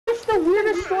the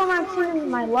weirdest storm I've seen in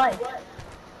my life.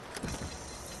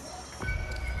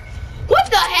 What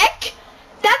the heck?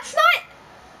 That's not...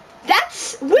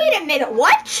 That's... Wait a minute,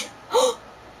 what? Oh,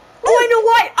 I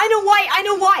know why, I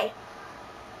know why.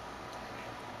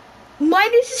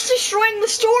 Midas is destroying the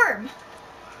storm.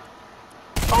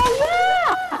 Oh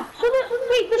yeah! So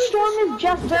wait, the storm is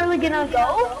just barely gonna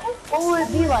go? What will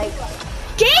it be like?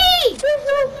 Gabe! There's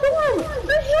no storm!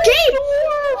 There's no Gabe!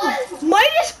 storm!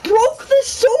 Midas broke the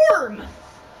storm!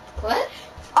 What?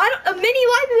 A mini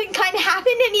live event kind of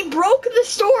happened and he broke the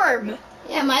storm.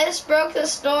 Yeah, Midas broke the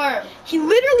storm. He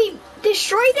literally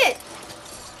destroyed it.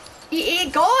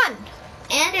 It gone.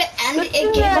 And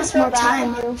it gave us more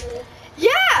time.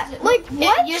 Yeah, like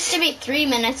what? It used to be 3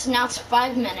 minutes, now it's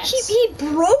 5 minutes. He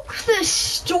broke the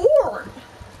storm.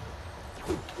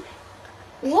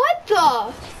 What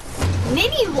the?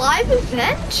 Mini live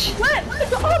event? What? It's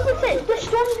the opposite. The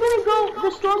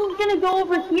storm's gonna go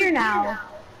over here now.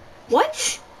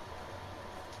 What?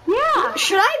 Yeah.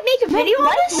 Should I make a video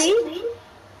on this?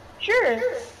 Sure.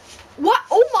 What?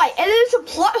 Oh my, and there's a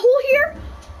plot hole here?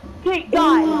 Hey,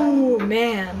 guys. Oh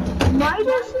man.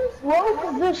 Midas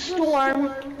broke the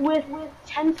storm with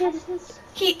Tempest.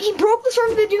 He broke the storm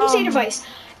with the Doomsday device.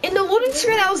 In the loading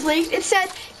screen that was leaked, it said,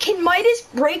 "Can Midas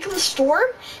break the storm?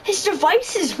 His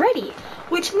device is ready."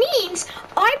 Which means,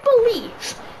 I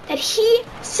believe, that he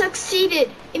succeeded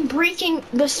in breaking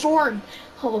the storm.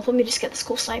 Hold up, let me just get this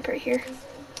cool sniper right here.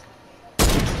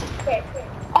 Okay.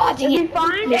 Oh, dang If you it.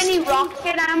 find Missed. any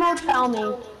rocket ammo, tell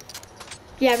me.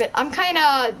 Yeah, but I'm kind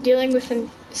of dealing with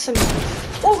some...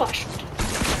 Oh gosh.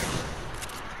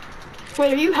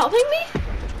 Wait, are you helping me?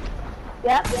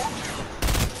 Yep.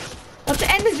 Let's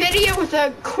end the video with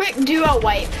a quick duo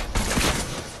wipe.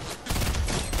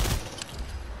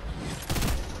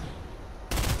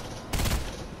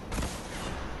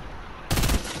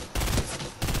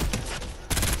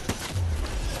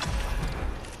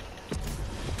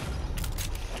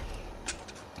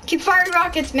 Keep firing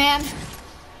rockets, man.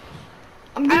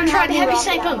 I'm gonna try to heavy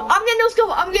snipe him. I'm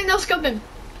gonna no scope him.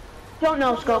 Don't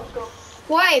no scope.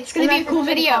 Why? It's gonna be a cool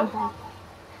video.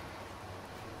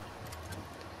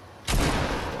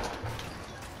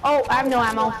 Oh, I have no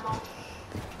ammo.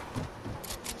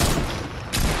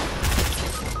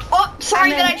 Oh,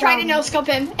 sorry that I tried to no scope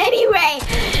him. Anyway,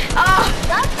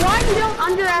 That's why you don't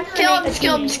underestimate.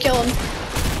 kill him.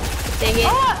 Dang it.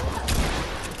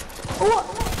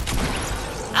 Oh.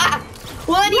 Ah.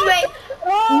 Well, anyway,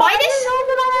 Midas.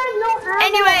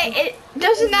 Anyway, it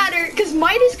doesn't matter because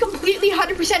Midas completely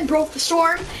 100% broke the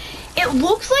storm. It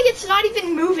looks like it's not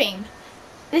even moving.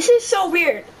 This is so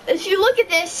weird. If you look at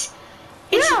this,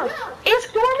 The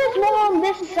storm is more on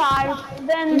this side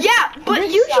than but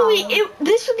this usually side.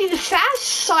 this would be the fast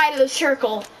side of the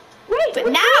circle. Wait, but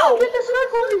no, now- but the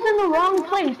circle is in the wrong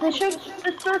place.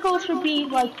 The circle should be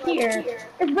like here.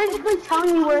 It's basically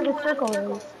telling you where the circle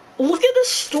is. Look at the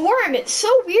storm. It's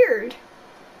so weird.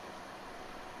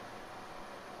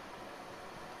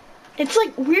 It's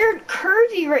like weird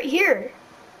curvy right here.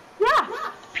 Yeah,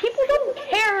 people don't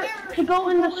care to go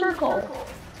in the circle.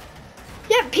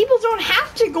 Yeah, people don't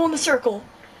have to go in the circle.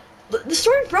 The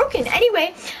storm's broken.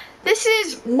 Anyway, this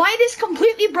is Midas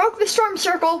completely broke the storm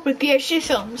circle with BHG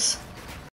Films.